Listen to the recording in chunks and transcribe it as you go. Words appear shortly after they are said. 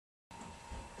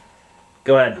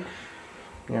Go ahead.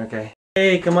 Okay.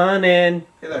 Hey, come on in.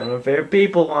 Hey there. One of our favorite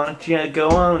people. Why don't you go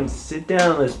on and sit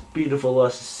down on this beautiful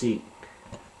luscious seat?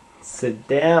 Sit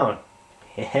down.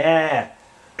 Yeah.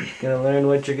 Gonna learn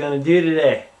what you're gonna do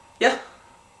today. Yeah.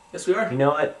 Yes, we are. You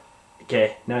know what?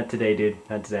 Okay, not today, dude.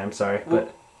 Not today. I'm sorry, Well,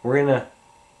 but we're gonna.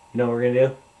 You know what we're gonna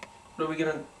do? What are we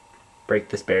gonna? Break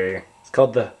this barrier. It's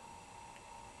called the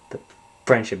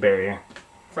friendship barrier.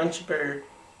 Friendship barrier.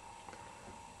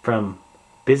 From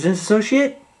business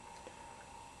associate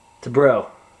to bro.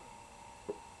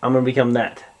 I'm gonna become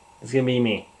that. It's gonna be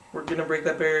me. We're gonna break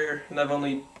that barrier, and I've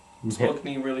only spoken to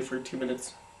you really for 2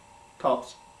 minutes,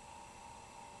 tops.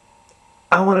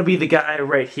 I want to be the guy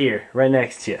right here, right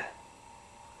next to you.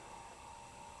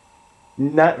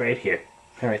 Not right here.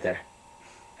 Not right there.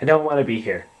 I don't want to be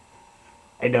here.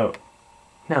 I don't.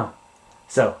 No.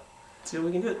 So. See if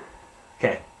we can do it.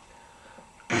 Okay.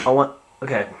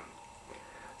 Okay.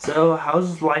 So,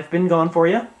 how's life been going for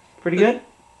you? Pretty good?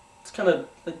 It's kind of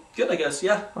good, I guess.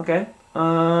 Yeah. Okay.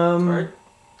 Alright.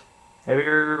 Have you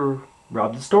ever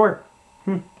robbed a store?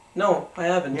 No, I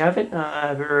haven't. You haven't?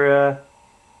 Ever,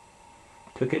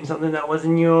 took in something that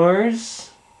wasn't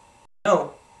yours?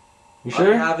 No. You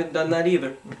sure? I haven't done that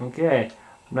either. Okay.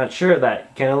 I'm not sure of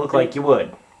that. You kind of look like you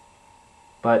would.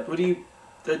 But What do you?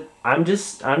 I'm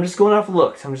just going off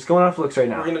looks. I'm just going off looks right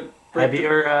now. We're gonna break Have you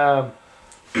ever,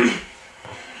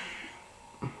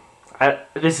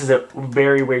 this is a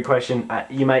very weird question.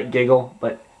 You might giggle,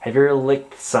 but have you ever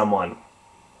licked someone?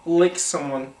 lick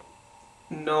someone?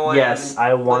 No, I Yes, haven't.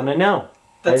 I want to know.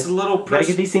 That's a little Gotta personal.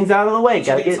 get these things out of the way.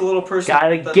 Gotta It's a little personal.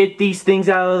 Gotta get these things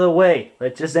out of the way.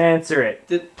 Let's just answer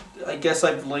it. I guess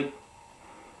I've licked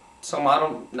some. I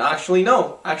don't actually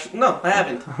know. Actually, no, I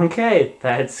haven't. Okay,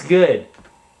 that's good.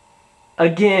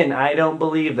 Again, I don't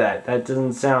believe that. That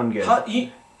doesn't sound good.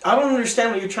 I don't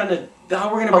understand what you're trying to.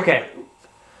 How we're gonna? Okay.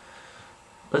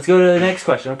 Let's go to the next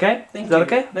question. Okay? Thank Is that you.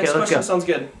 okay? Next okay, let's question go. sounds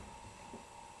good.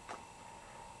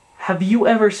 Have you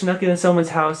ever snuck into someone's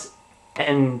house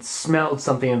and smelled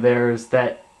something of theirs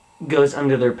that goes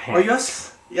under their pants? Are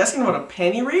you asking about a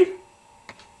panty raid?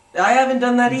 I haven't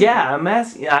done that either. Yeah, I'm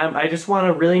asking. I just want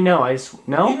to really know.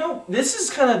 No. You know, this is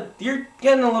kind of. You're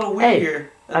getting a little weird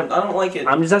here. I don't like it.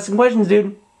 I'm just asking questions,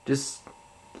 dude.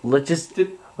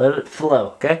 Let it flow,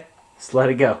 okay? Just let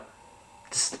it go.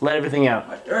 Just let everything out.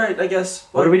 All right, I guess.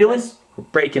 What are we doing? We're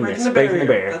breaking the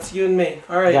barrier. That's you and me.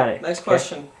 All right. Got it. Next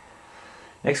question.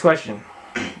 Next question.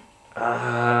 You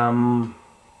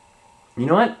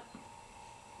know what?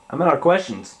 I'm out of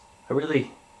questions.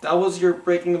 That was your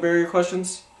breaking the barrier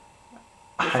questions?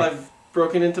 If I've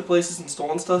broken into places and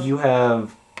stolen stuff? You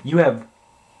have.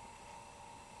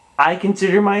 I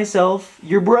consider myself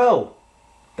your bro.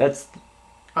 That's.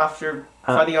 After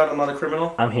finding out I'm not a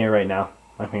criminal? I'm here right now.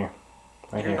 I'm here.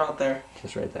 You're not there.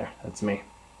 Just right there. That's me.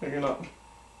 No, you're not.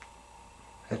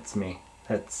 That's me.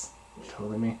 That's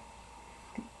totally me.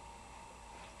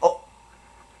 Oh!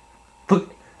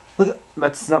 Look!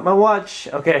 That's not my watch.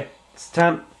 Okay, it's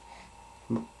time.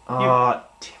 Damn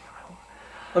it.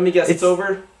 Let me guess, it's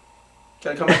over?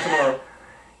 Can I come back tomorrow?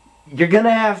 You're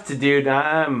gonna have to, dude.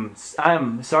 I'm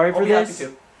sorry for this.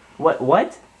 Happy to.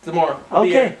 What? Tomorrow.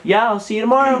 Okay, yeah, I'll see you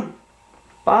tomorrow.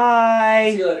 Bye.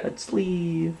 See you later. Let's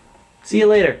leave. See you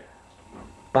later.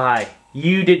 Bye.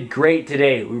 You did great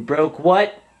today. We broke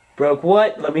what? Broke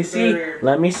what? Let me see.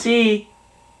 Let me see.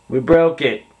 We broke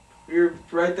it. You're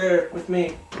right there with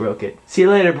me. Broke it. See you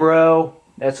later, bro.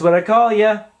 That's what I call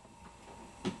ya.